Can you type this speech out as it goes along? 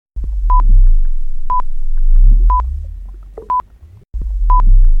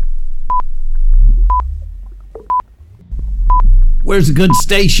Where's a good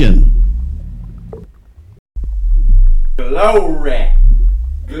station? Glory.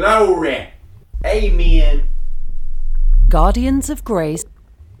 Glory. Amen. Guardians of Grace.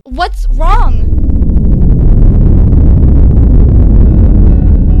 What's wrong?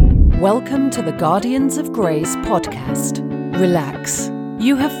 Welcome to the Guardians of Grace podcast. Relax.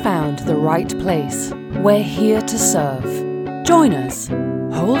 You have found the right place. We're here to serve. Join us,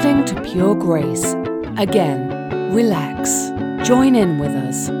 holding to pure grace. Again, relax. Join in with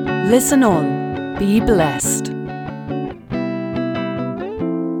us. Listen on. Be blessed.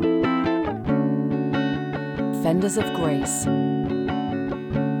 Fenders of Grace.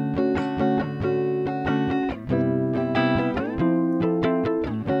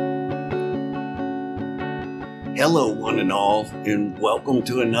 Hello, one and all, and welcome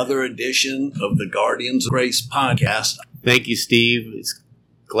to another edition of the Guardians of Grace podcast. Thank you, Steve. It's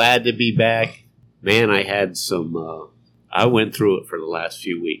glad to be back. Man, I had some, I went through it for the last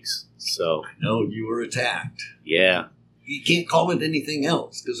few weeks. So, I know you were attacked. yeah. You can't call it anything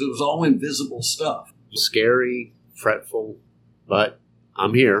else because it was all invisible stuff. Scary, fretful, but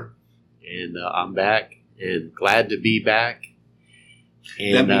I'm here and I'm back and glad to be back.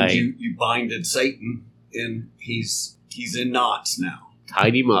 And that means you binded Satan and he's in knots now.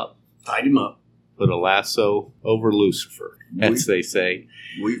 tied him up, put a lasso over Lucifer, as they say.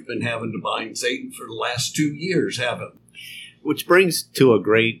 We've been having to bind Satan for the last 2 years, haven't we? Which brings to a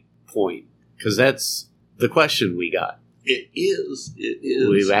great point, because that's the question we got. It is.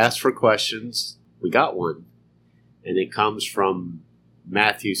 We've asked for questions. We got one. And it comes from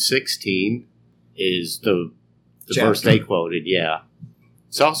Matthew 16 is the verse they quoted, yeah.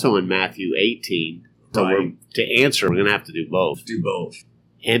 It's also in Matthew 18. So Right. to answer, we're going to have to do both. Do both.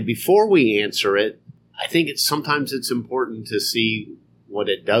 And before we answer it, I think sometimes it's important to see what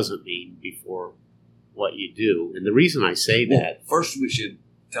it doesn't mean before what you do. And the reason I say that, First we should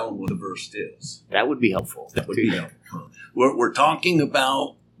tell them what the verse is. that would be helpful. That would be helpful. We're talking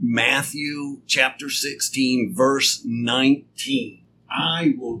about Matthew chapter 16, verse 19.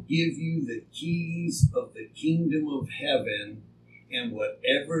 I will give you the keys of the kingdom of heaven, and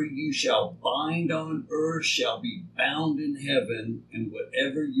whatever you shall bind on earth shall be bound in heaven, and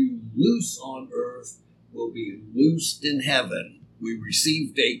whatever you loose on earth will be loosed in heaven. We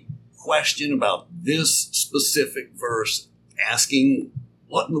received a question about this specific verse, asking,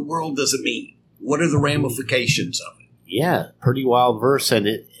 what in the world does it mean? What are the ramifications of it? Yeah, pretty wild verse. And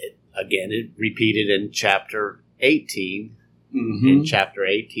it repeated in chapter 18. Mm-hmm. And chapter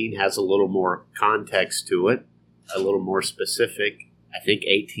 18 has a little more context to it, a little more specific. I think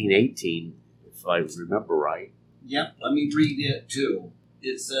 18:18, if I remember right. Yep, let me read it too.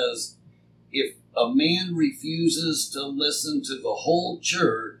 It says, if a man refuses to listen to the whole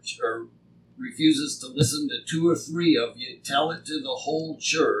church, or refuses to listen to 2 or 3 of you, tell it to the whole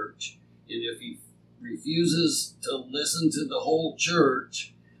church. And if he refuses to listen to the whole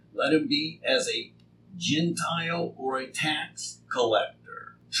church, let him be as a Gentile or a tax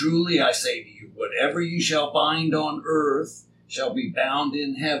collector. Truly I say to you, whatever you shall bind on earth shall be bound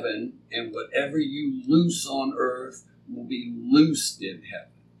in heaven, and whatever you loose on earth will be loosed in heaven.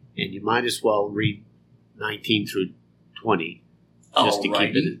 And you might as well read 19 through 20, just to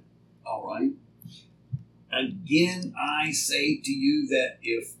keep it. All right. Again, I say to you that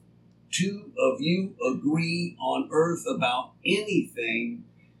if 2 of you agree on earth about anything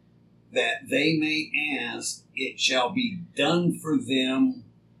that they may ask, it shall be done for them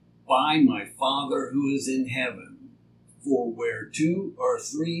by my Father who is in heaven. For where 2 or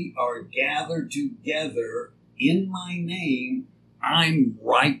 3 are gathered together in my name, I'm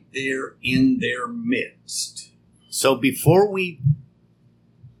right there in their midst. So before we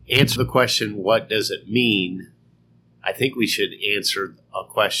answer the question, what does it mean? I think we should answer a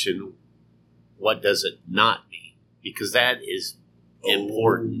question, what does it not mean? Because that is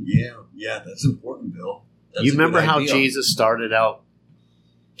important. Yeah, that's important, Bill. That's You a remember good how idea. Jesus started out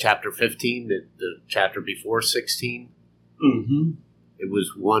chapter 15, the chapter before 16? Mm-hmm. It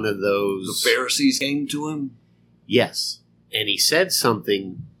was one of those... The Pharisees came to him? Yes. And he said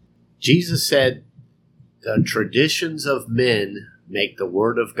something. Jesus said, the traditions of men make the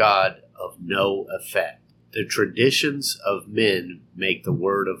word of God of no effect. The traditions of men make the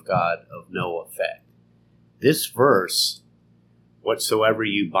word of God of no effect. This verse, whatsoever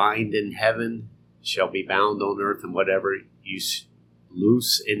you bind in heaven shall be bound on earth, and whatever you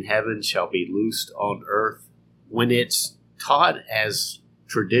loose in heaven shall be loosed on earth. When it's taught as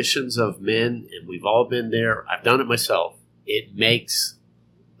traditions of men, and we've all been there, I've done it myself, it makes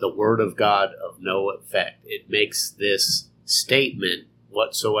the word of God of no effect. It makes this statement,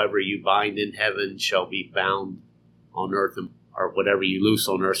 whatsoever you bind in heaven shall be bound on earth, or whatever you loose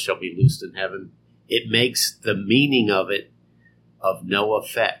on earth shall be loosed in heaven. It makes the meaning of it of no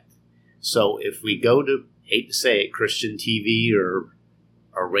effect. So if we go to, hate to say it, Christian TV or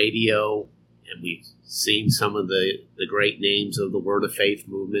radio, and we've seen some of the great names of the Word of Faith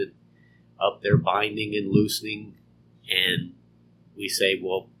movement up there binding and loosening, and we say,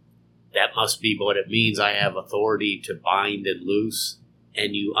 well, that must be what it means. I have authority to bind and loose.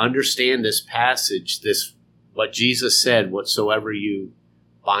 And you understand this passage, what Jesus said, whatsoever you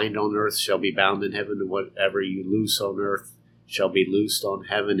bind on earth shall be bound in heaven, and whatever you loose on earth shall be loosed on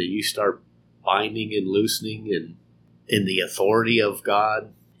heaven. And you start binding and loosening and in the authority of God,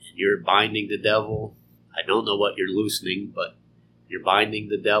 and you're binding the devil. I don't know what you're loosening, but you're binding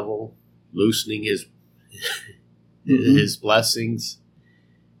the devil, loosening his his blessings.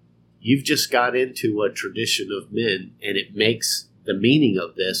 You've just got into a tradition of men, and it makes the meaning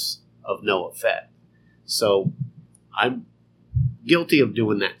of this of no effect. So I'm guilty of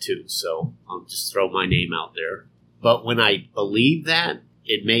doing that too, so I'll just throw my name out there. But when I believe that,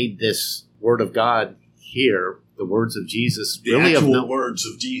 it made this word of God here, the words of Jesus, the really actual words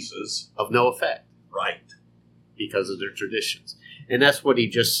of Jesus, of no effect. Right. Because of their traditions. And that's what he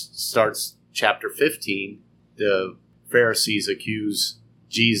just starts chapter 15. The Pharisees accuse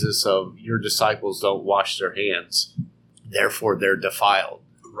Jesus of, your disciples don't wash their hands, therefore they're defiled.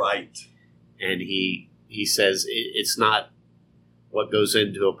 Right. And he says it's not what goes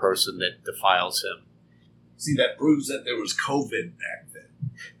into a person that defiles him. See, that proves that there was COVID back then.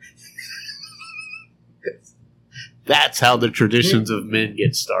 That's how the traditions of men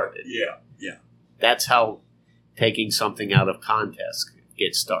get started. Yeah. That's how taking something out of context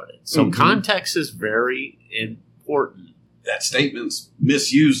gets started. So context is very important. That statement's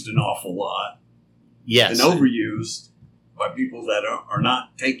misused an awful lot. Yes. And overused by people that are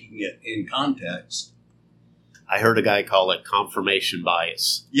not taking it in context. I heard a guy call it confirmation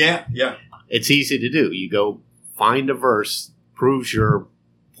bias. Yeah. It's easy to do. You go find a verse, proves your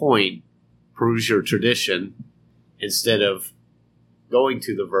point, proves your tradition, instead of going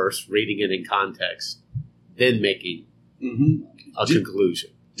to the verse, reading it in context, then making a conclusion.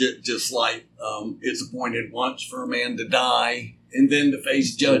 Just like it's appointed once for a man to die and then to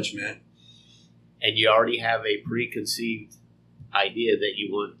face judgment. And you already have a preconceived idea that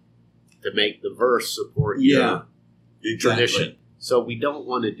you want to make the verse support your tradition. So we don't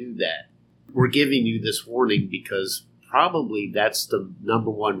want to do that. We're giving you this warning because probably that's the number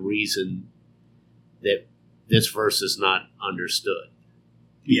one reason that this verse is not understood.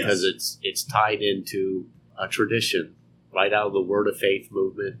 Because it's tied into a tradition right out of the Word of Faith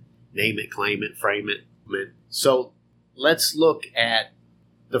movement. Name it, claim it, frame it. So let's look at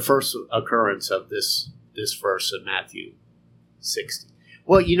the first occurrence of this verse in Matthew 60.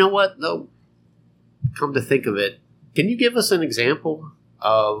 Well, you know what, though? Come to think of it, can you give us an example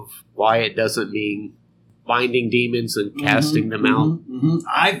of why it doesn't mean binding demons and casting them out?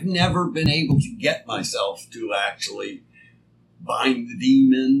 I've never been able to get myself to actually bind the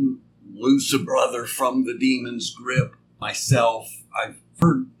demon, loose a brother from the demon's grip myself. I've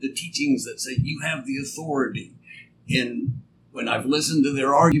heard the teachings that say you have the authority. And when I've listened to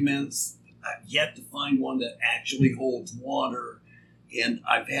their arguments, I've yet to find one that actually holds water. And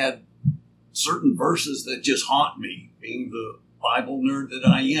I've had certain verses that just haunt me. Being the Bible nerd that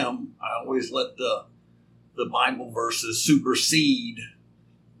I am, I always let the Bible verses supersede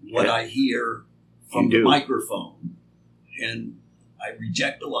what I hear from the microphone. And I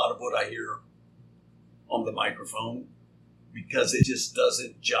reject a lot of what I hear on the microphone because it just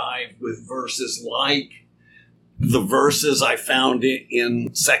doesn't jive with verses like the verses I found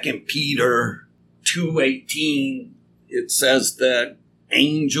in 2 Peter 2:18. It says that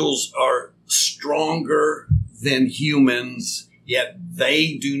angels are stronger than humans, yet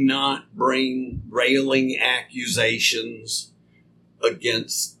they do not bring railing accusations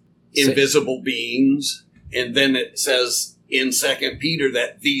against invisible beings. And then it says in 2 Peter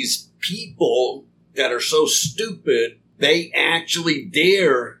that these people that are so stupid, they actually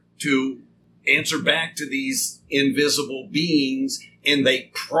dare to answer back to these invisible beings, and they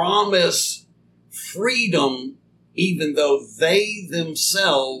promise freedom even though they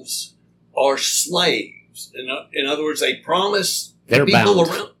themselves are slaves. In other words, they promise the people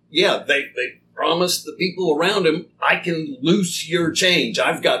around. Yeah, they promise the people around him, I can loose your chains.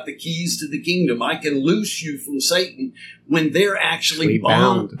 I've got the keys to the kingdom. I can loose you from Satan, when they're actually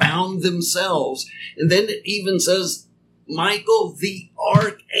bound themselves. And then it even says, Michael the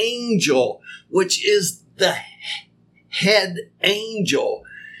archangel, which is the head angel.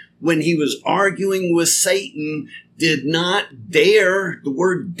 when he was arguing with Satan, did not dare, the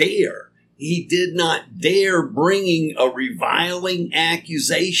word dare, he did not dare bringing a reviling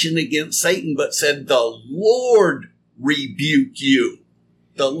accusation against Satan, but said, the Lord rebuke you.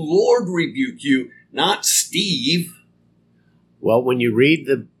 The Lord rebuke you, not Steve. Well, when you read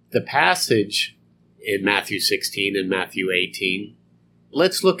the passage in Matthew 16 and Matthew 18,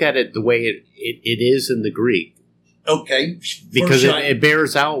 let's look at it the way it is in the Greek. Okay. Because it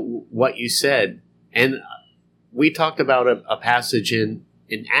bears out what you said. And we talked about a passage in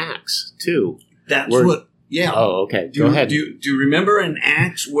Acts, too. That's what, yeah. Oh, okay. Go ahead. Do you remember in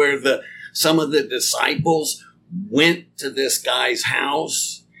Acts where some of the disciples went to this guy's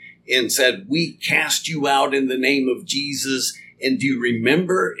house and said, we cast you out in the name of Jesus? And do you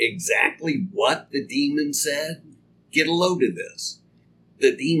remember exactly what the demon said? Get a load of this.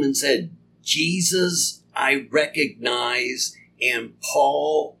 The demon said, Jesus, I recognize, and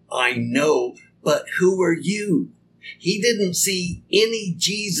Paul, I know, but who are you? He didn't see any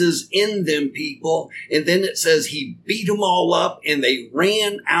Jesus in them, people. And then it says he beat them all up and they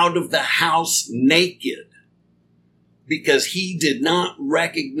ran out of the house naked because he did not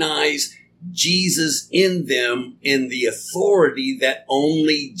recognize Jesus in them and the authority that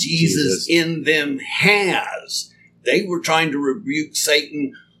only Jesus in them has. They were trying to rebuke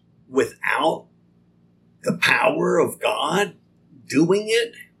Satan without the power of God doing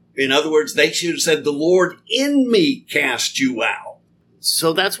it. In other words, they should have said, the Lord in me cast you out.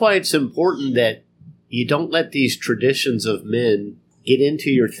 So that's why it's important that you don't let these traditions of men get into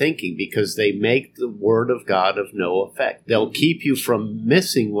your thinking, because they make the word of God of no effect. They'll keep you from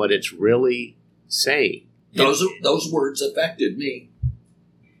missing what it's really saying. Those words affected me.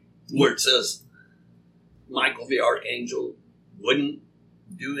 Where it says, Michael the archangel wouldn't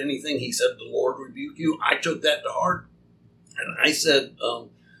do anything. He said, the Lord rebuke you. I took that to heart. And I said,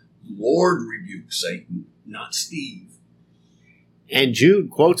 Lord rebuke Satan, not Steve. And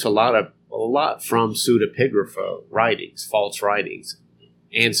Jude quotes a lot from pseudepigrapha writings, false writings,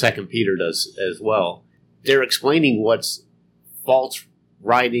 and 2 Peter does as well. They're explaining what's false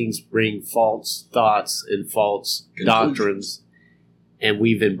writings bring false thoughts and false doctrines, and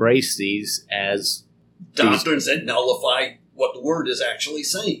we've embraced these as doctrines that nullify what the word is actually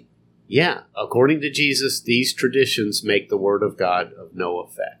saying. Yeah, according to Jesus, these traditions make the word of God of no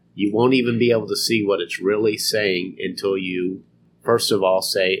effect. You won't even be able to see what it's really saying until you, first of all,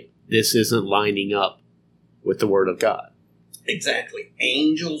 say, this isn't lining up with the word of God. Exactly.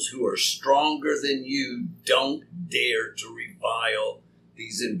 Angels who are stronger than you don't dare to revile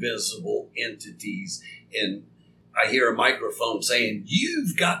these invisible entities. And I hear a microphone saying,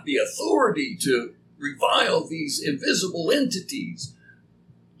 you've got the authority to revile these invisible entities.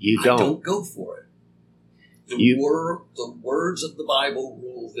 You don't. I don't go for it. The words of the Bible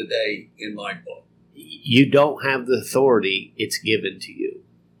rule the day in my book. You don't have the authority. It's given to you.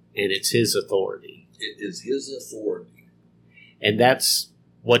 And it's his authority. It is his authority. And that's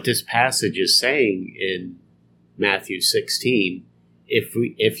what this passage is saying in Matthew 16.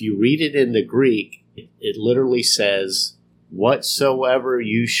 If you read it in the Greek, it literally says, whatsoever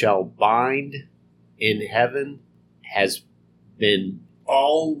you shall bind in heaven has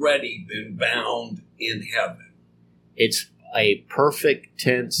already been bound in heaven. It's a perfect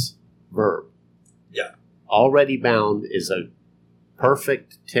tense verb. Yeah. Already bound is a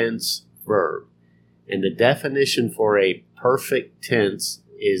perfect tense verb. And the definition for a perfect tense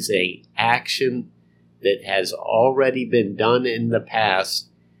is an action that has already been done in the past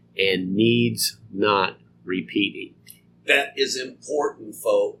and needs not repeating. That is important,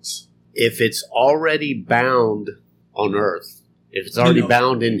 folks. If it's already bound on earth, if it's already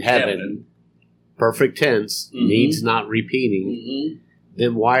bound in heaven, perfect tense, needs not repeating,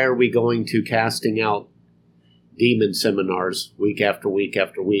 then why are we going to casting out demon seminars week after week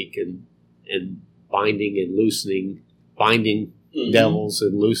after week and binding and loosening, binding devils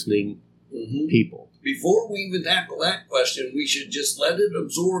and loosening people? Before we even tackle that question, we should just let it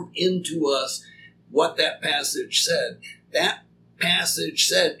absorb into us what that passage said. That passage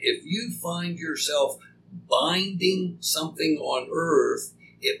said, if you find yourself binding something on earth,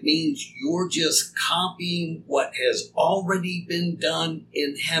 it means you're just copying what has already been done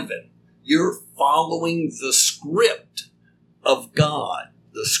in heaven. You're following the script of God,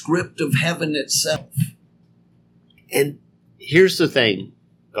 the script of heaven itself. And here's the thing,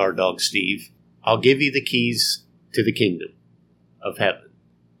 Guard Dog Steve. I'll give you the keys to the kingdom of heaven.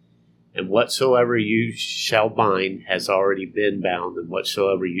 And whatsoever you shall bind has already been bound, and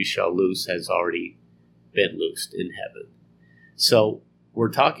whatsoever you shall loose has already been loosed in heaven. So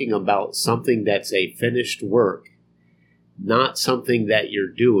we're talking about something that's a finished work, not something that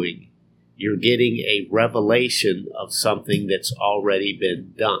you're doing. You're getting a revelation of something that's already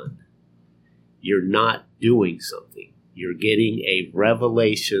been done. You're not doing something. You're getting a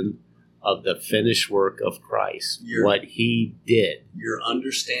revelation of the finished work of Christ, what he did. You're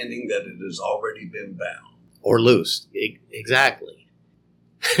understanding that it has already been bound. Or loosed. Exactly.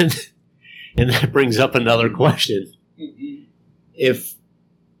 And that brings up another question. Mm-hmm. If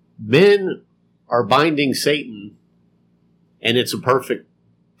men are binding Satan, and it's a perfect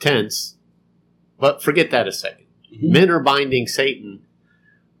tense, but forget that a second. Mm-hmm. Men are binding Satan.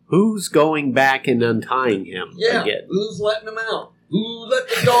 Who's going back and untying him again? Who's letting him out? Who let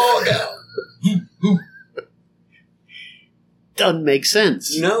the dog out? Doesn't make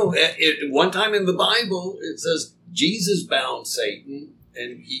sense. No, one time in the Bible, it says Jesus bound Satan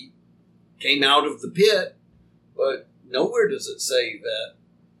and he came out of the pit, but nowhere does it say that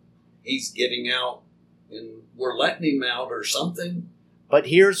he's getting out and we're letting him out or something. But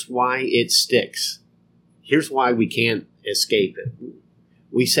here's why it sticks. Here's why we can't escape it.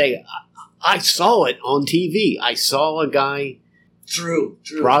 We say, I saw it on TV. I saw a guy True.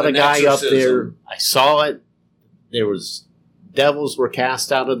 brought a guy up exorcism. there. I saw it. There was devils were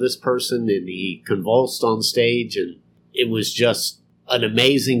cast out of this person, and he convulsed on stage, and it was just an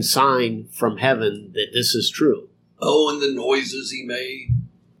amazing sign from heaven that this is true. Oh, and the noises he made.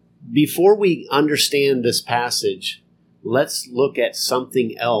 Before we understand this passage, let's look at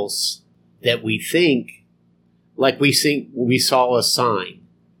something else that we think, like we saw a sign.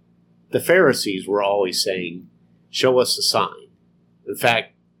 The Pharisees were always saying, show us a sign. In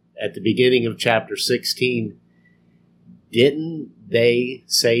fact, at the beginning of chapter 16, didn't they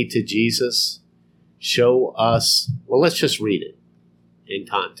say to Jesus, show us, well, let's just read it in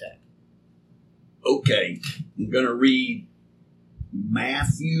context. Okay, I'm going to read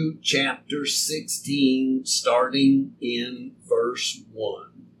Matthew chapter 16, starting in verse 1.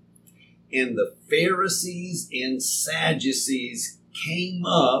 And the Pharisees and Sadducees came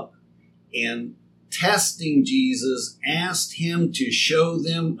up and, testing Jesus, asked him to show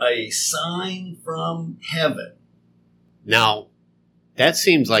them a sign from heaven. Now, that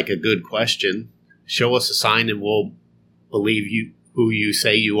seems like a good question. Show us a sign and we'll believe you who you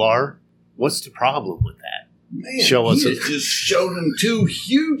say you are. What's the problem with that? Man, he just showed him two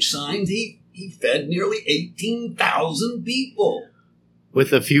huge signs. He fed nearly 18,000 people.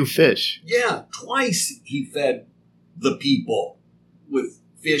 With a few fish. Yeah, twice he fed the people with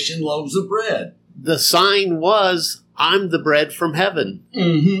fish and loaves of bread. The sign was, I'm the bread from heaven.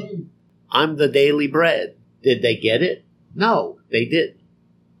 Mm-hmm. I'm the daily bread. Did they get it? No, they didn't.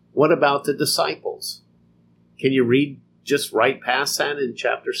 What about the disciples? Can you read just right past that in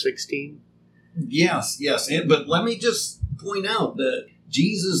chapter 16? Yes. But let me just point out that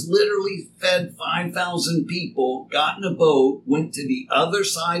Jesus literally fed 5,000 people, got in a boat, went to the other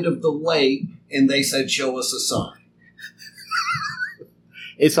side of the lake, and they said, show us a sign.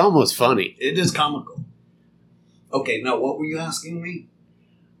 It's almost funny. It is comical. Okay, now what were you asking me?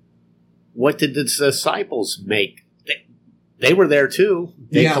 What did the disciples make? They were there too.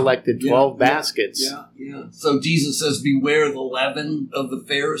 They collected 12 baskets. Yeah. So Jesus says, beware the leaven of the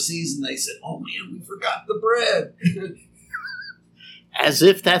Pharisees. And they said, oh man, we forgot the bread. As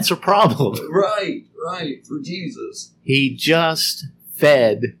if that's a problem. Right, for Jesus. He just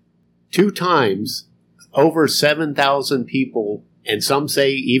fed 2 times over 7,000 people, and some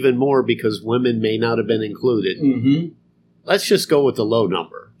say even more because women may not have been included. Mm-hmm. Let's just go with the low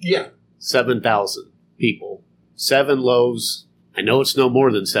number. Yeah. 7,000 people. 7 loaves. I know it's no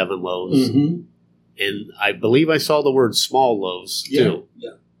more than 7 loaves. Mm-hmm. And I believe I saw the word small loaves too.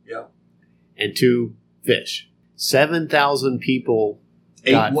 Yeah. And 2 fish. 7,000 people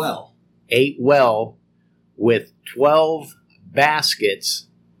Ate well with 12 baskets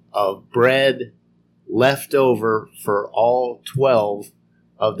of bread left over for all 12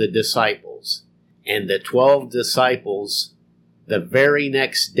 of the disciples. And the 12 disciples, the very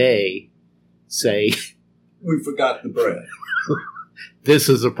next day, say, we forgot the bread. This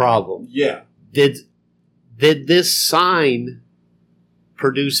is a problem. Yeah. Did this sign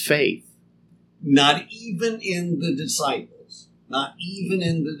produce faith? Not even in the disciples. Not even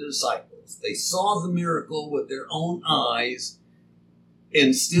in the disciples. They saw the miracle with their own eyes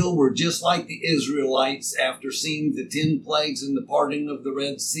and still were just like the Israelites after seeing the 10 plagues and the parting of the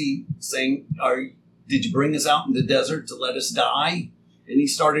Red Sea, saying, did you bring us out in the desert to let us die? And he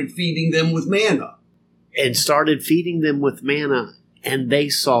started feeding them with manna. And they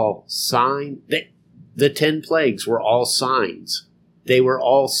saw signs. The 10 plagues were all signs. They were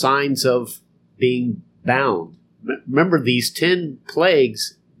all signs of being bound. Remember, these 10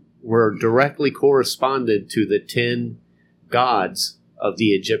 plagues were directly corresponded to the 10 gods of the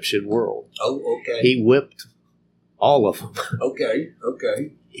Egyptian world. Oh, okay. He whipped all of them. Okay.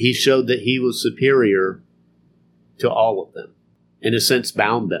 He showed that he was superior to all of them. In a sense,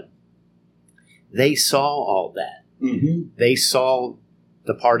 bound them. They saw all that. Mm-hmm. They saw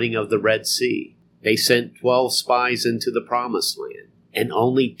the parting of the Red Sea. They sent 12 spies into the Promised Land, and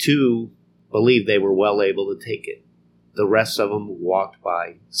only 2 believed they were well able to take it. The rest of them walked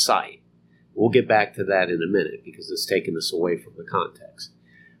by sight. We'll get back to that in a minute because it's taken us away from the context.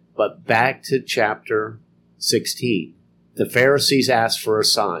 But back to chapter 16. The Pharisees asked for a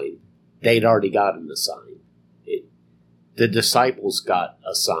sign. They'd already gotten the sign. The disciples got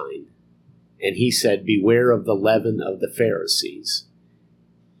a sign. And he said, beware of the leaven of the Pharisees.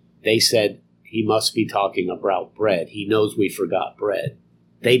 They said, he must be talking about bread. He knows we forgot bread.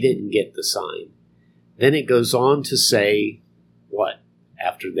 They didn't get the sign. Then it goes on to say, what?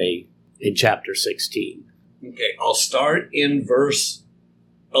 In chapter 16. Okay, I'll start in verse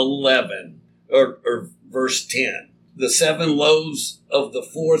 11, or verse 10. The 7 loaves of the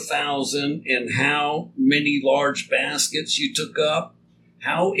 4,000, and how many large baskets you took up?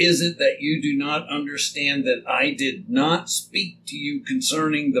 How is it that you do not understand that I did not speak to you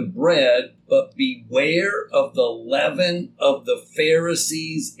concerning the bread, but beware of the leaven of the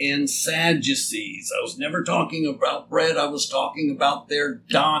Pharisees and Sadducees? I was never talking about bread. I was talking about their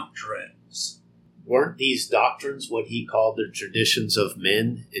doctrines. Weren't these doctrines what he called the traditions of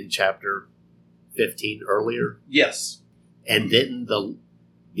men in chapter 15 earlier? Yes. And didn't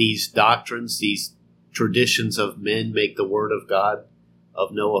these doctrines, these traditions of men make the word of God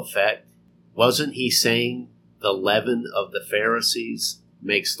of no effect? Wasn't he saying the leaven of the Pharisees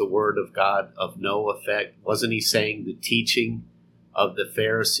makes the word of God of no effect? Wasn't he saying the teaching of the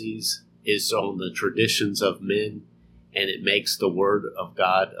Pharisees is on the traditions of men and it makes the word of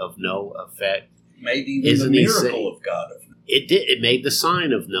God of no effect? Made even the miracle of God of no effect. It made the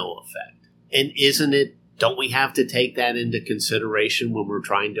sign of no effect. And don't we have to take that into consideration when we're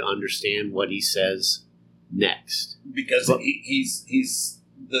trying to understand what he says next? Because he's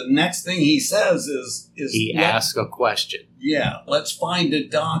the next thing he says is he asks a question. Yeah, let's find a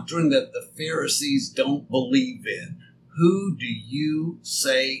doctrine that the Pharisees don't believe in. Who do you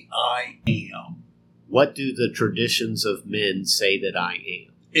say I am? What do the traditions of men say that I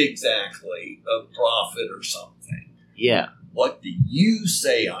am? Exactly, a prophet or something. Yeah. What do you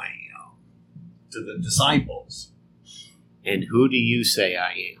say I am? To the disciples. And who do you say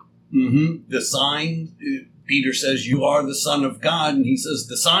I am? Mm-hmm. The sign, Peter says, you are the Son of God. And he says,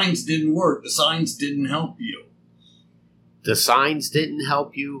 the signs didn't work. The signs didn't help you. The signs didn't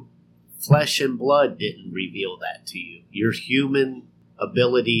help you. Flesh and blood didn't reveal that to you. Your human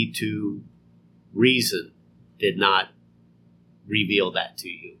ability to reason did not reveal that to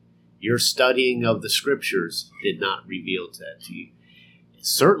you. Your studying of the scriptures did not reveal that to you.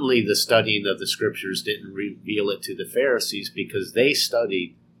 Certainly the studying of the scriptures didn't reveal it to the Pharisees because they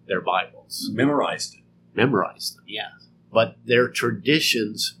studied their Bibles. Memorized them, yeah. But their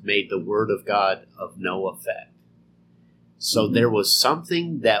traditions made the word of God of no effect. So there was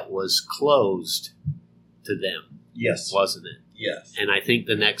something that was closed to them. Yes. Wasn't it? Yes. And I think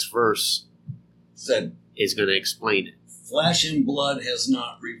the next verse is going to explain it. Flesh and blood has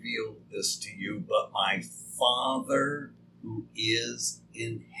not revealed this to you, but my Father who is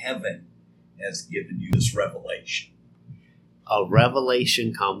in heaven has given you this revelation. A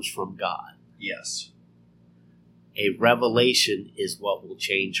revelation comes from God. Yes. A revelation is what will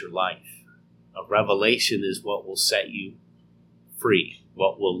change your life. A revelation is what will set you free,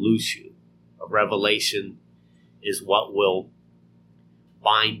 what will loose you. A revelation is what will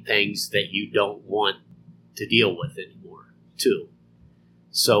bind things that you don't want to deal with anymore, too.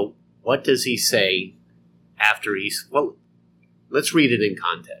 So, what does he say after let's read it in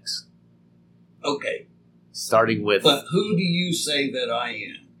context. Okay. Starting with... But who do you say that I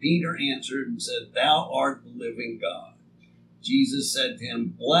am? Peter answered and said, Thou art the living God. Jesus said to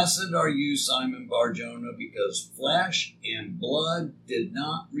him, Blessed are you, Simon Bar-Jonah, because flesh and blood did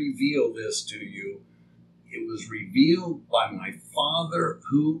not reveal this to you. It was revealed by my Father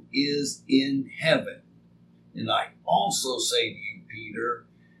who is in heaven. And I also say to you, Peter,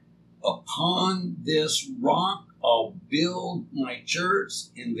 upon this rock I'll build my church,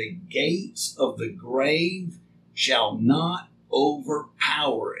 and the gates of the grave shall not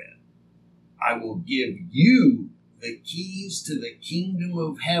overpower it. I will give you the keys to the kingdom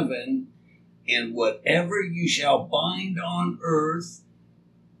of heaven, and whatever you shall bind on earth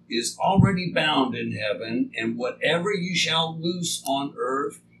is already bound in heaven, and whatever you shall loose on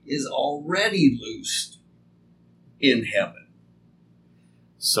earth is already loosed in heaven.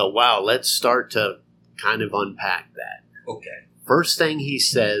 So, wow, let's start to kind of unpack that. Okay. First thing he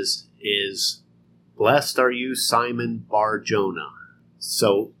says is, "Blessed are you, Simon Bar-Jonah."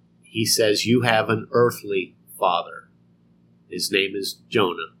 So he says, you have an earthly father. His name is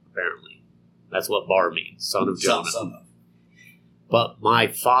Jonah, apparently. That's what Bar means, son of Jonah. Son of. But my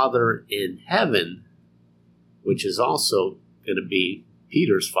Father in heaven, which is also going to be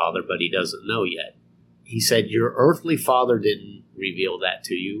Peter's father, but he doesn't know yet. He said, your earthly father didn't reveal that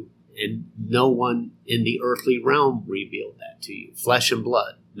to you, and no one in the earthly realm revealed that to you. Flesh and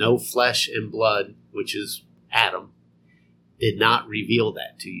blood. No flesh and blood, which is Adam, did not reveal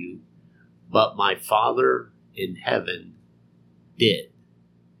that to you, but my Father in heaven did.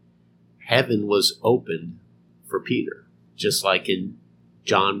 Heaven was opened for Peter, just like in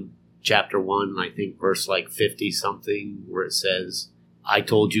John chapter 1, I think verse like 50 something, where it says, I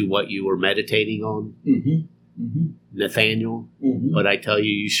told you what you were meditating on, Nathaniel, but I tell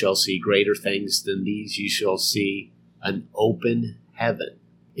you, you shall see greater things than these. You shall see an open heaven.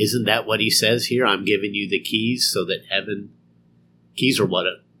 Isn't that what he says here? I'm giving you the keys so that heaven, keys are what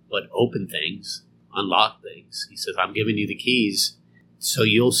open things, unlock things. He says, I'm giving you the keys so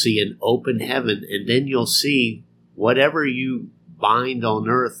you'll see an open heaven, and then you'll see whatever you bind on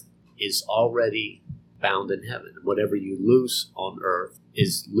earth is already bound in heaven. Whatever you loose on earth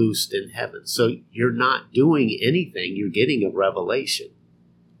is loosed in heaven. So you're not doing anything. You're getting a revelation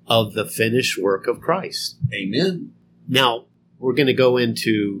of the finished work of Christ. Amen. Now, we're going to go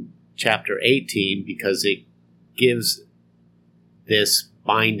into chapter 18 because it gives this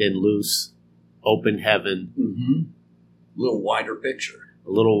bind and loose, open heaven, A little wider picture.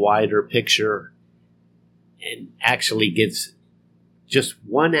 a little wider picture, and actually gives just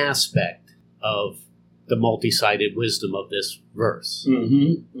one aspect of the multi-sided wisdom of this verse.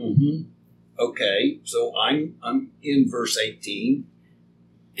 Okay, so I'm in verse 18.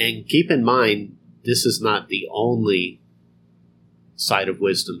 And keep in mind, this is not the only side of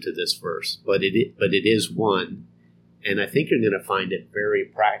wisdom to this verse, but it is one, and I think you're going to find it very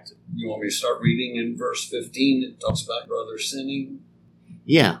practical. You want me to start reading in verse 15? It talks about brother sinning.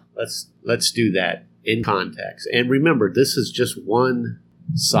 Yeah, let's do that in context. And remember, this is just one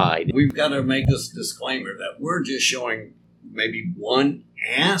side. We've got to make this disclaimer that we're just showing maybe one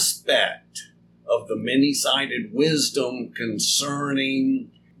aspect of the many-sided wisdom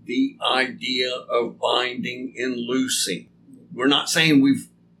concerning the idea of binding and loosing. We're not saying we've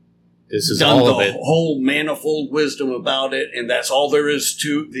This is done all the of it. whole manifold wisdom about it, and that's all there is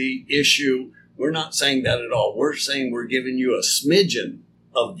to the issue. We're not saying that at all. We're saying we're giving you a smidgen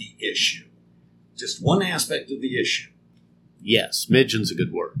of the issue. Just one aspect of the issue. Yes, smidgen's a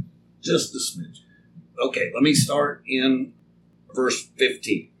good word. Just a smidgen. Okay, let me start in verse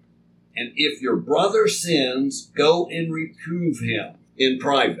 15. And if your brother sins, go and reprove him in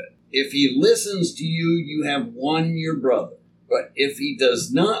private. If he listens to you, you have won your brother. But if he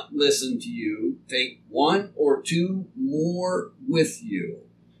does not listen to you, take one or two more with you,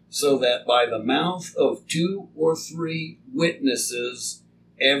 so that by the mouth of 2 or 3 witnesses,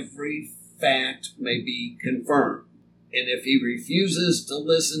 every fact may be confirmed. And if he refuses to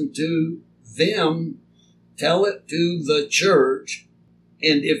listen to them, tell it to the church.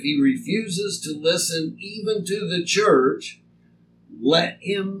 And if he refuses to listen even to the church, let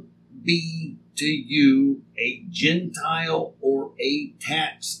him be to you a Gentile or a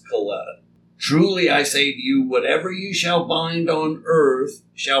tax collector. Truly I say to you, whatever you shall bind on earth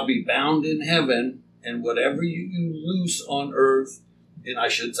shall be bound in heaven, and whatever you loose on earth, and I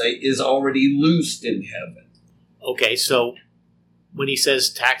should say, is already loosed in heaven. Okay, so when he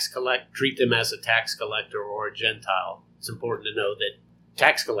says treat them as a tax collector or a Gentile, it's important to know that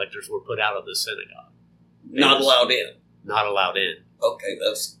tax collectors were put out of the synagogue. Not allowed in. Not allowed in. Okay,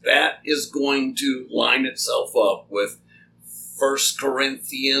 that is going to line itself up with 1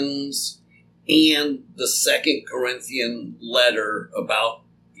 Corinthians and the 2 Corinthian letter about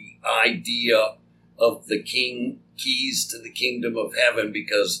the idea of the keys to the kingdom of heaven,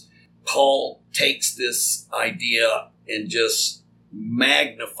 because Paul takes this idea and just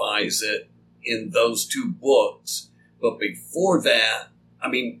magnifies it in those 2 books. But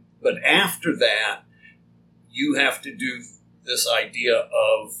after that, you have to do this idea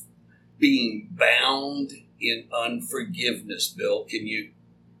of being bound in unforgiveness. Bill, can you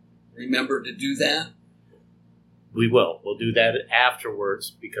remember to do that? We will. We'll do that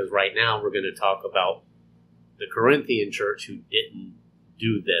afterwards, because right now we're going to talk about the Corinthian church who didn't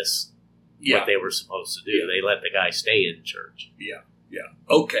do this, what they were supposed to do. Yeah. They let the guy stay in church. Yeah.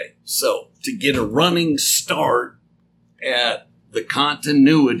 Okay, so to get a running start at the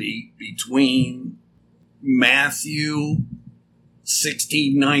continuity between Matthew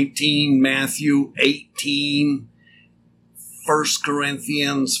 16:19, Matthew 18, 1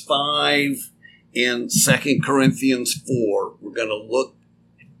 Corinthians 5 and 2 Corinthians 4. We're going to look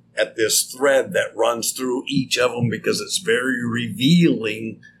at this thread that runs through each of them because it's very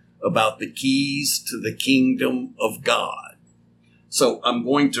revealing about the keys to the kingdom of God. So I'm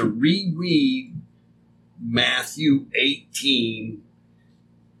going to reread Matthew 18,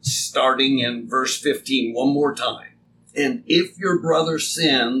 starting in verse 15 one more time. And if your brother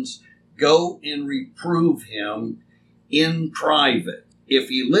sins, go and reprove him in private. If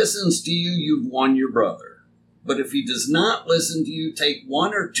he listens to you, you've won your brother. But if he does not listen to you, take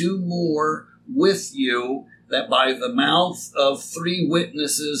one or two more with you, that by the mouth of 3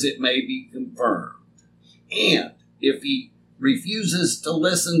 witnesses it may be confirmed. And if he refuses to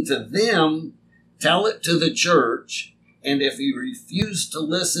listen to them, tell it to the church. And if he refuses to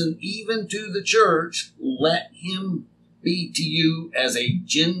listen even to the church, let him be to you as a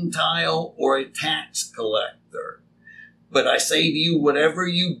Gentile or a tax collector. But I say to you, whatever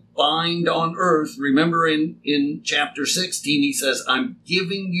you bind on earth, remember in chapter 16, he says, I'm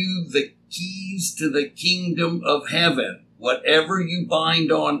giving you the keys to the kingdom of heaven. Whatever you bind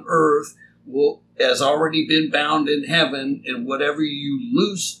on earth has already been bound in heaven, and whatever you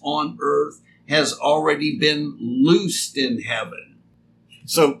loose on earth has already been loosed in heaven.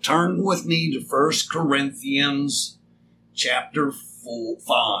 So turn with me to 1 Corinthians chapter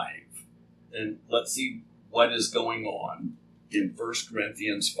 5, and let's see what is going on in 1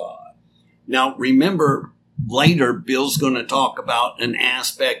 Corinthians 5. Now remember, later Bill's going to talk about an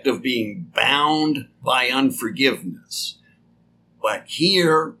aspect of being bound by unforgiveness. But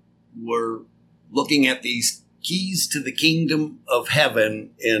here we're looking at these keys to the kingdom of heaven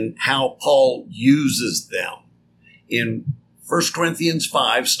and how Paul uses them. In 1 Corinthians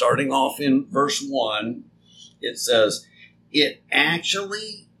 5, starting off in verse 1, it says, it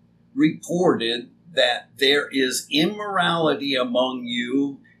actually reported that there is immorality among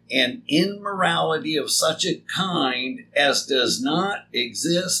you, and immorality of such a kind as does not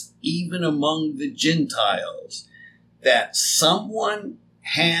exist even among the Gentiles, that someone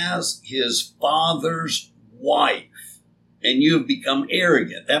has his father's wife, and you have become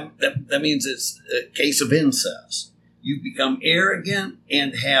arrogant. That means it's a case of incest. You've become arrogant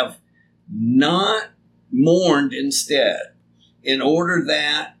and have not mourned instead, in order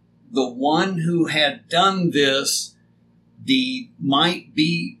that the one who had done this deed might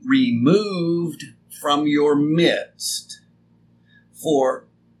be removed from your midst. For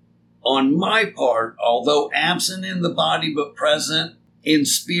on my part, although absent in the body but present in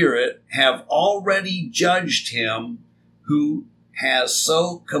spirit, have already judged him who has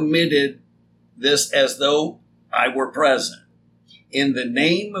so committed this as though I were present. In the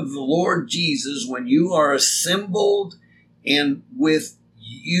name of the Lord Jesus, when you are assembled and with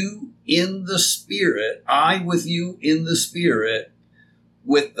you in the Spirit, I with you in the Spirit,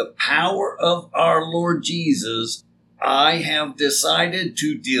 with the power of our Lord Jesus, I have decided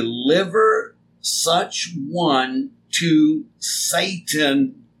to deliver such one to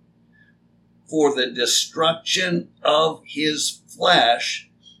Satan for the destruction of his flesh,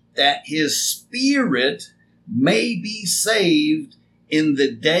 that his spirit may be saved in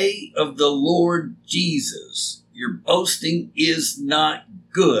the day of the Lord Jesus. Your boasting is not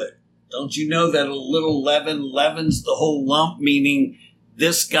good. Don't you know that a little leaven leavens the whole lump, meaning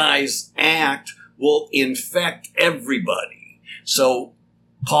this guy's act will infect everybody. So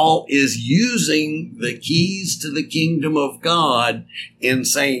Paul is using the keys to the kingdom of God in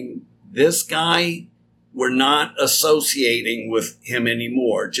saying, this guy, we're not associating with him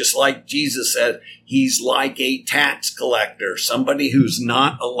anymore. Just like Jesus said, he's like a tax collector, somebody who's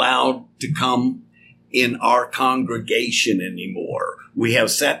not allowed to come in our congregation anymore. We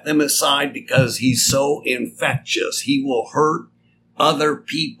have set them aside because he's so infectious. He will hurt other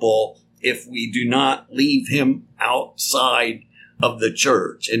people if we do not leave him outside of the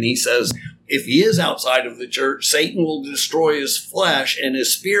church. And he says, if he is outside of the church, Satan will destroy his flesh and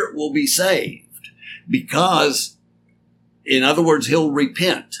his spirit will be saved. Because, in other words, he'll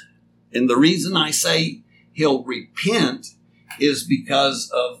repent. And the reason I say he'll repent is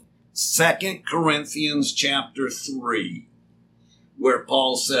because of 2 Corinthians chapter 3, where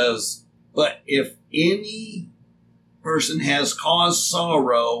Paul says, but if any person has caused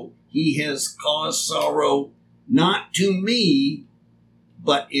sorrow, he has caused sorrow not to me,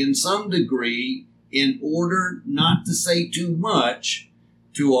 but in some degree, in order not to say too much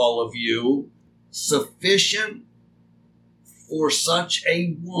to all of you, sufficient for such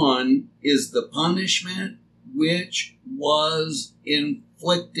a one is the punishment which was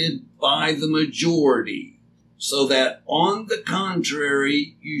inflicted by the majority, so that on the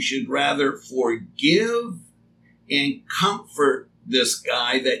contrary, you should rather forgive and comfort this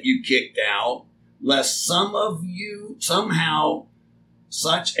guy that you kicked out, lest some of you somehow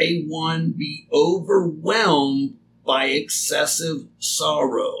such a one be overwhelmed by excessive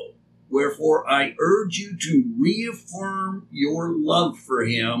sorrow. Wherefore I urge you to reaffirm your love for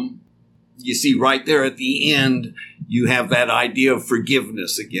him. You see, right there at the end, you have that idea of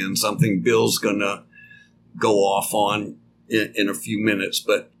forgiveness again, something Bill's going to go off on in a few minutes.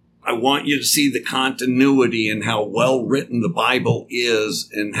 But I want you to see the continuity and how well written the Bible is,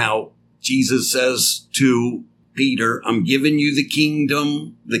 and how Jesus says to Peter, I'm giving you the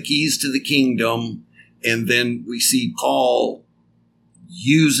kingdom, the keys to the kingdom. And then we see Paul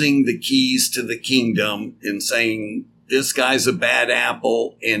using the keys to the kingdom and saying, this guy's a bad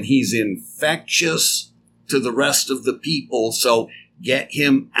apple and he's infectious to the rest of the people. So get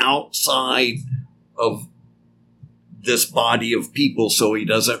him outside of this body of people so he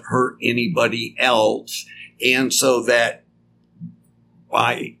doesn't hurt anybody else. And so that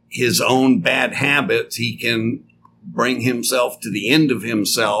by his own bad habits, he can bring himself to the end of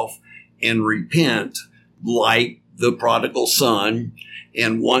himself and repent like the prodigal son.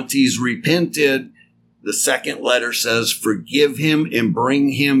 And once he's repented, the second letter says, forgive him and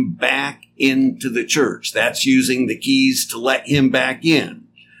bring him back into the church. That's using the keys to let him back in.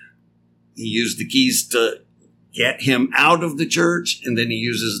 He used the keys to get him out of the church, and then he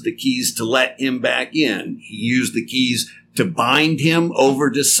uses the keys to let him back in. He used the keys to bind him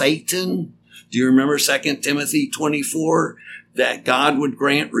over to Satan. Do you remember 2 Timothy 24? That God would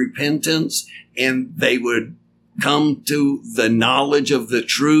grant repentance and they would come to the knowledge of the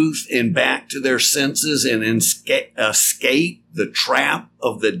truth and back to their senses and escape the trap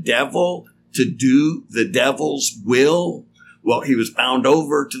of the devil to do the devil's will. Well, he was bound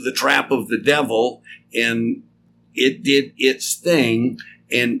over to the trap of the devil and it did its thing,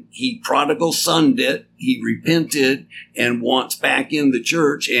 and he prodigal sonned it. He repented and wants back in the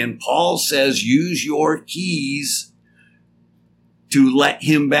church. And Paul says, use your keys to let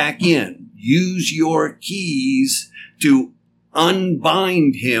him back in. Use your keys to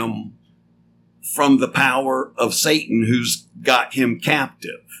unbind him from the power of Satan who's got him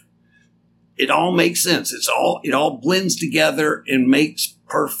captive. It all makes sense. It all blends together and makes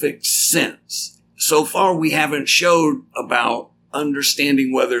perfect sense. So far, we haven't showed about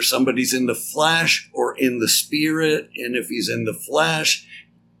understanding whether somebody's in the flesh or in the spirit. And if he's in the flesh,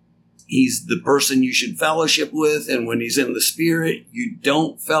 he's the person you should fellowship with. And when he's in the spirit, you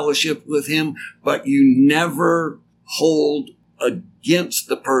don't fellowship with him, but you never hold against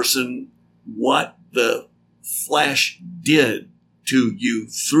the person what the flesh did to you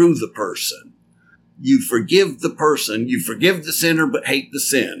through the person. You forgive the person, you forgive the sinner, but hate the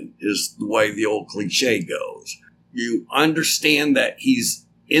sin is the way the old cliche goes. You understand that he's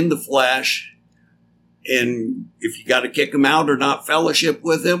in the flesh, and if you got to kick him out or not fellowship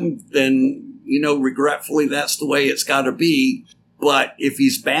with him, then, regretfully, that's the way it's got to be. But if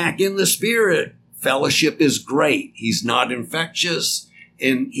he's back in the spirit, fellowship is great. He's not infectious,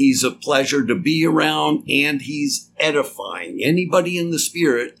 and he's a pleasure to be around, and he's edifying. Anybody in the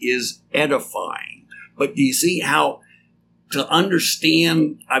spirit is edifying. But do you see how to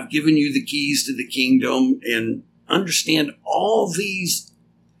understand, I've given you the keys to the kingdom, and understand all these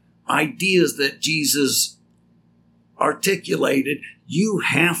ideas that Jesus articulated, you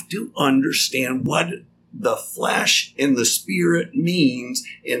have to understand what the flesh and the spirit means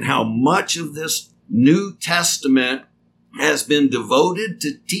and how much of this New Testament has been devoted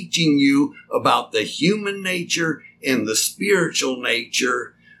to teaching you about the human nature and the spiritual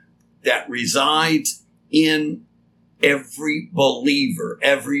nature that resides in every believer,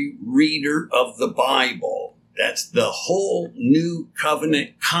 every reader of the Bible. That's the whole new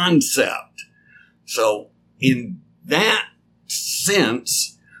covenant concept. So in that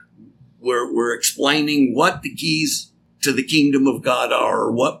sense, we're explaining what the keys to the kingdom of God are,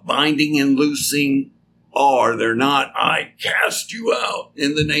 or what binding and loosing are. They're not, I cast you out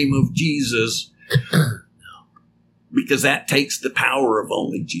in the name of Jesus. Because that takes the power of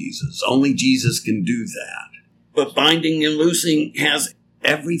only Jesus. Only Jesus can do that. But binding and loosing has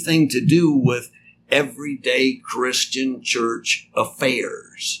everything to do with everyday Christian church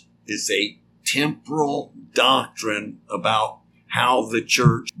affairs. It's a temporal doctrine about how the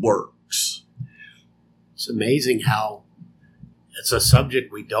church works. It's amazing how it's a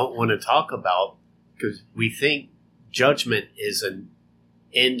subject we don't want to talk about because we think judgment is an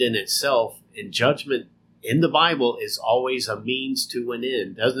end in itself, and judgment in the Bible is always a means to an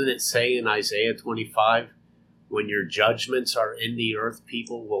end. Doesn't it say in Isaiah 25, when your judgments are in the earth,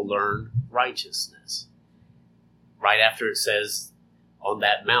 people will learn righteousness? Right after it says, on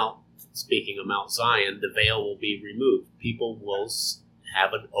that mount, speaking of Mount Zion, the veil will be removed. People will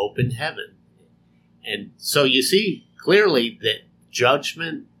have an open heaven. And so you see clearly that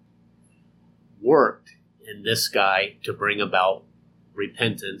judgment worked in this guy to bring about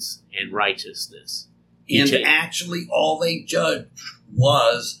repentance and righteousness. And actually, all they judged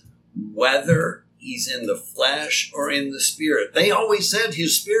was whether he's in the flesh or in the spirit. They always said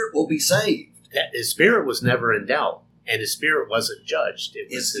his spirit will be saved. That his spirit was never in doubt, and his spirit wasn't judged. It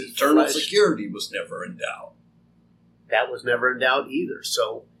was His eternal security was never in doubt. That was never in doubt either.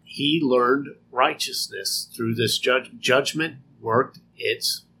 So he learned righteousness through this judgment, worked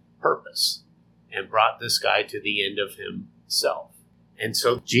its purpose, and brought this guy to the end of himself. And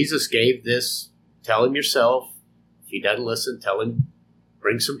so Jesus gave this, tell him yourself. If he doesn't listen, tell him,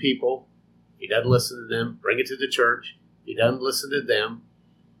 bring some people. If he doesn't listen to them, bring it to the church. If he doesn't listen to them,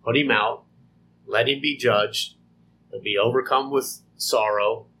 put him out. Let him be judged. He'll be overcome with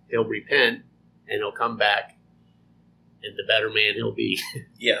sorrow. He'll repent, and he'll come back. And the better man he'll be.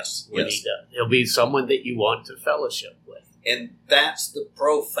 Yes, when he does. He'll be someone that you want to fellowship with. And that's the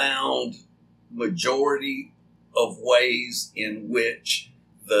profound majority of ways in which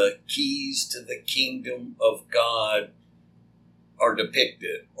the keys to the kingdom of God are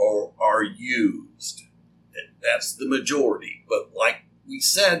depicted or are used. That's the majority. But like we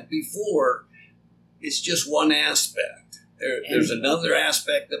said before, it's just one aspect. There's another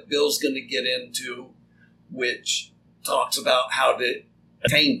aspect that Bill's going to get into, which talks about how to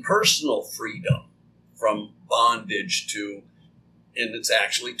attain personal freedom from bondage to, and it's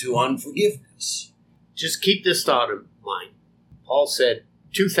actually to unforgiveness. Just keep this thought in mind. Paul said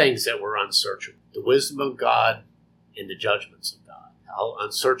two things that were unsearchable: the wisdom of God and the judgments of God. How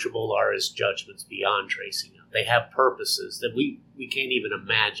unsearchable are his judgments beyond tracing out. They have purposes that we can't even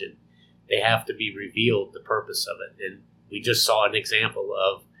imagine. They have to be revealed, the purpose of it. And we just saw an example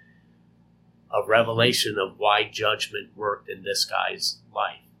of a revelation of why judgment worked in this guy's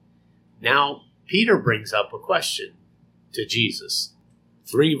life. Now, Peter brings up a question to Jesus.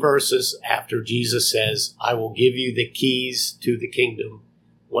 3 verses after Jesus says, I will give you the keys to the kingdom.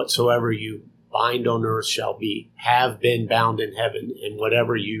 Whatsoever you bind on earth shall have been bound in heaven, and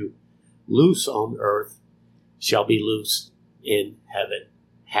whatever you loose on earth shall be loosed in heaven.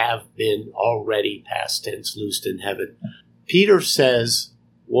 Have been already, past tense, loosed in heaven. Peter says,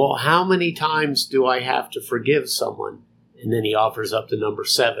 well, how many times do I have to forgive someone? And then he offers up the number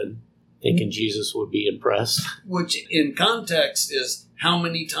 7, thinking Jesus would be impressed. Which in context is, how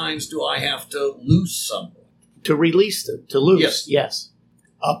many times do I have to loose someone? To release them, to loose, yes.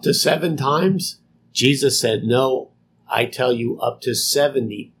 Up to 7 times? Jesus said, no, I tell you up to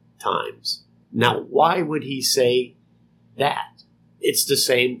 70 times. Now, why would he say that? It's the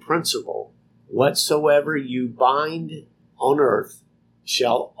same principle. Whatsoever you bind on earth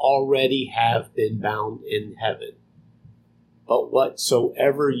shall already have been bound in heaven. But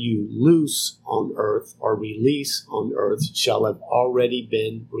whatsoever you loose on earth or release on earth shall have already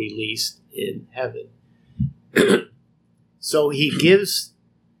been released in heaven. So he gives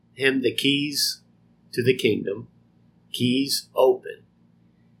him the keys to the kingdom, keys open.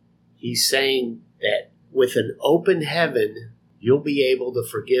 He's saying that with an open heaven, you'll be able to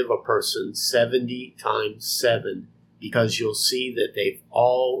forgive a person 70 times 7 because you'll see that they've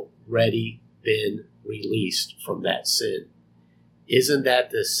already been released from that sin. Isn't that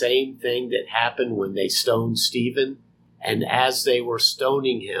the same thing that happened when they stoned Stephen? And as they were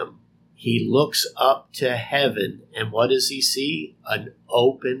stoning him, he looks up to heaven, and what does he see? An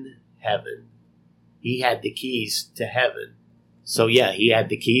open heaven. He had the keys to heaven. So yeah, he had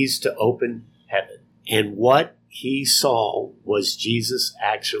the keys to open heaven. And what he saw was Jesus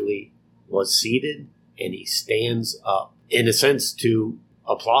actually was seated, and he stands up, in a sense, to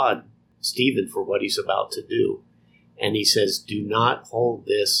applaud Stephen for what he's about to do. And he says, do not hold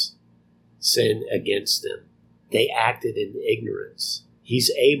this sin against them. They acted in ignorance.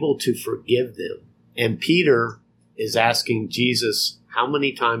 He's able to forgive them. And Peter is asking Jesus, how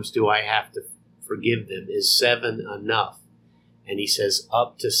many times do I have to forgive them? Is 7 enough? And he says,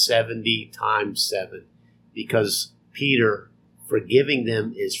 up to 70 times 7. Because, Peter, forgiving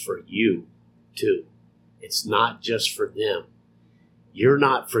them is for you, too. It's not just for them. You're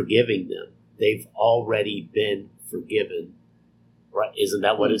not forgiving them. They've already been forgiven. Right? Isn't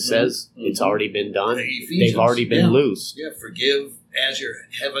that what it says? Mm-hmm. It's already been done. They've already been loosed. Yeah, forgive as your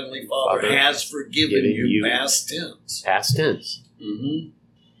heavenly Father has forgiven you. Past tense. Past tense. Mm-hmm.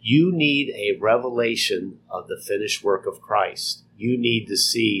 You need a revelation of the finished work of Christ. You need to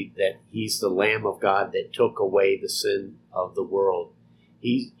see that he's the Lamb of God that took away the sin of the world.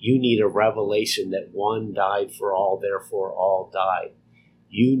 You need a revelation that one died for all, therefore all died.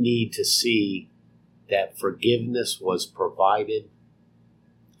 You need to see that forgiveness was provided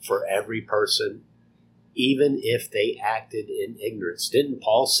for every person, even if they acted in ignorance. Didn't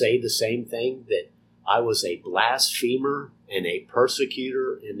Paul say the same thing, that I was a blasphemer and a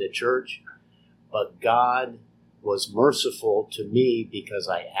persecutor in the church, but God was merciful to me because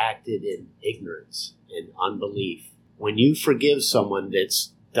I acted in ignorance and unbelief? When you forgive someone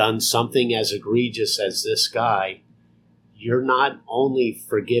that's done something as egregious as this guy, you're not only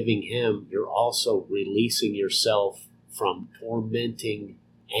forgiving him, you're also releasing yourself from tormenting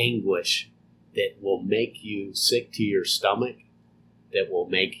anguish that will make you sick to your stomach, that will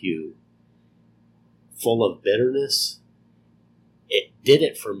make you full of bitterness. It did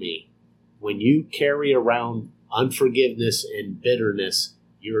it for me. When you carry around unforgiveness and bitterness,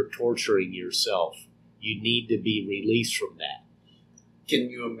 you're torturing yourself. You need to be released from that. Can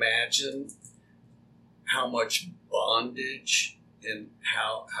you imagine how much bondage and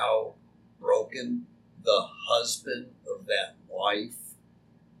how broken the husband of that wife,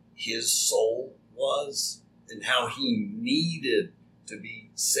 his soul was, and how he needed to be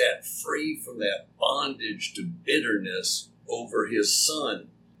set free from that bondage to bitterness over his son?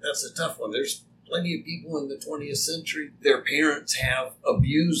 That's a tough one. There's plenty of people in the 20th century, their parents have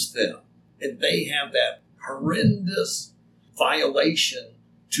abused them, and they have that horrendous violation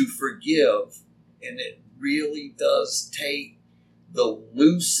to forgive, and it really does take the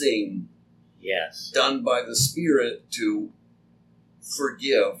loosing done by the Spirit to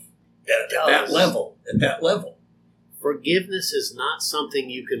forgive at that level. Forgiveness is not something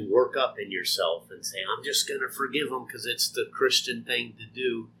you can work up in yourself and say, I'm just going to forgive them because it's the Christian thing to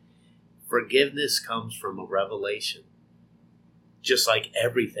do. Forgiveness comes from a revelation, just like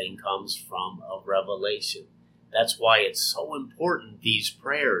everything comes from a revelation. That's why it's so important, these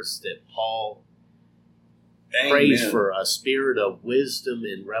prayers that Paul prays for a spirit of wisdom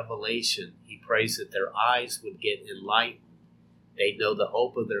and revelation. He prays that their eyes would get enlightened. They'd know the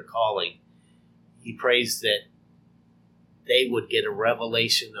hope of their calling. He prays that they would get a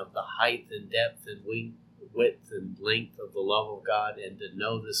revelation of the height and depth and width and length of the love of God, and to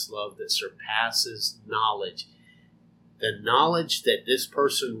know this love that surpasses knowledge. The knowledge that this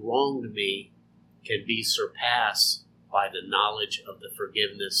person wronged me can be surpassed by the knowledge of the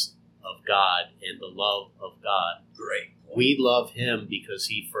forgiveness of God and the love of God. Great. We love Him because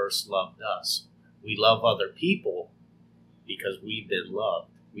He first loved us. We love other people because we've been loved.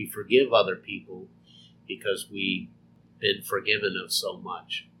 We forgive other people because we've been forgiven of so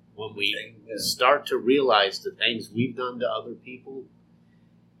much. When we start to realize the things we've done to other people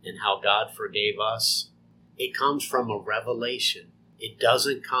and how God forgave us, it comes from a revelation. It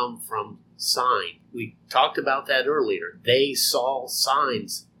doesn't come from sign. We talked about that earlier. They saw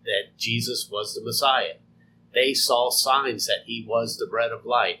signs that Jesus was the Messiah. They saw signs that He was the bread of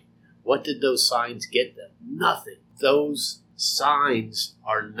life. What did those signs get them? Nothing. Those signs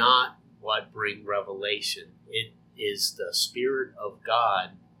are not what bring revelation. It is the Spirit of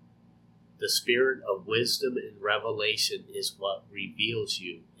God. The Spirit of wisdom and revelation is what reveals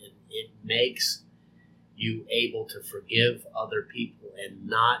you, and it makes you able to forgive other people and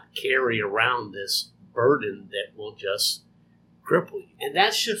not carry around this burden that will just cripple you. And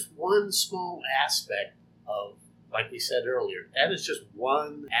that's just one small aspect of, like we said earlier, that is just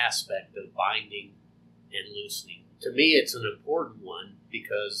one aspect of binding and loosening. To me, it's an important one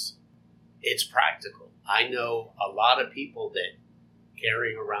because it's practical. I know a lot of people that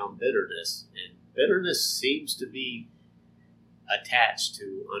carrying around bitterness, and bitterness seems to be attached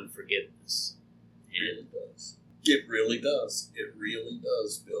to unforgiveness. And it does. It really does. It really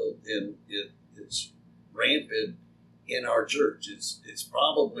does, Bill. And it's rampant in our church. It's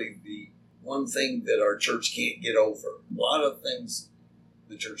probably the one thing that our church can't get over. A lot of things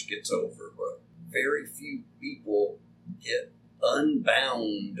the church gets over, but very few people get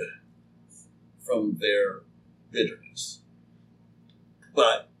unbound from their bitterness.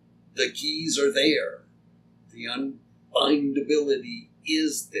 But the keys are there. The unbindability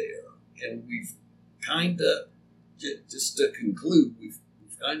is there. And we've kind of, just to conclude, we've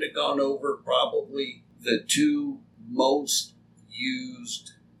kind of gone over probably the two most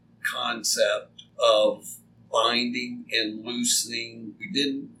used concept of binding and loosening. We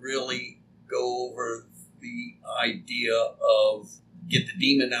didn't really go over the idea of get the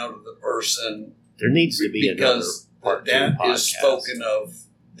demon out of the person. There needs to be another part that is spoken of.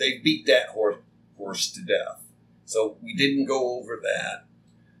 They beat that horse to death. So we didn't go over that.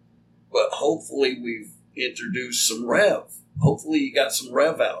 But hopefully we've introduced some rev. Hopefully you got some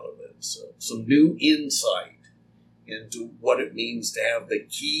rev out of it. So some new insight into what it means to have the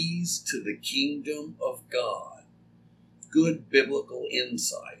keys to the kingdom of God. good biblical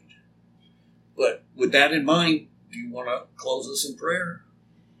insight. But with that in mind, do you want to close us in prayer?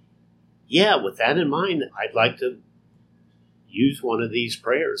 Yeah, with that in mind, I'd like to use one of these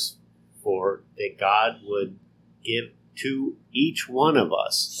prayers for that God would give to each one of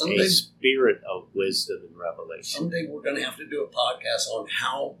us a spirit of wisdom and revelation. Someday we're going to have to do a podcast on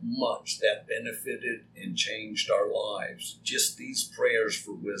how much that benefited and changed our lives. Just these prayers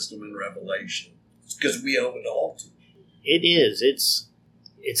for wisdom and revelation. Because we owe it all to you. It is.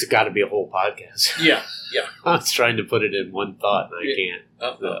 It's got to be a whole podcast. Yeah. I was trying to put it in one thought, and I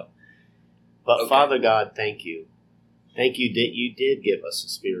can't. So. But Okay. Father God, thank you. Thank you that you did give us a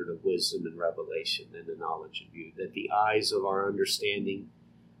spirit of wisdom and revelation and the knowledge of you, that the eyes of our understanding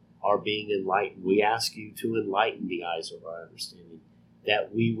are being enlightened. We ask you to enlighten the eyes of our understanding,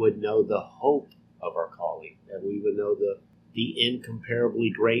 that we would know the hope of our calling, that we would know the incomparably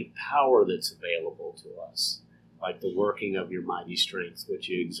great power that's available to us, like the working of your mighty strength, which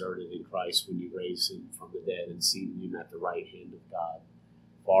you exerted in Christ when you raised him from the dead and seated him at the right hand of God,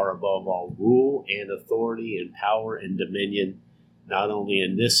 far above all rule and authority and power and dominion, not only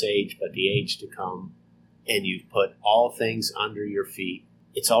in this age, but the age to come. And you've put all things under your feet.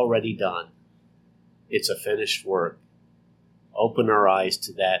 It's already done. It's a finished work. Open our eyes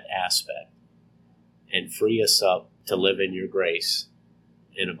to that aspect and free us up to live in your grace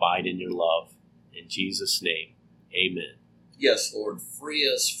and abide in your love. In Jesus' name, amen. Yes, Lord,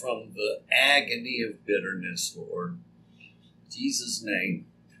 free us from the agony of bitterness, Lord. In Jesus' name.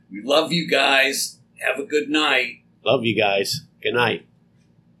 We love you guys. Have a good night. Love you guys. Good night.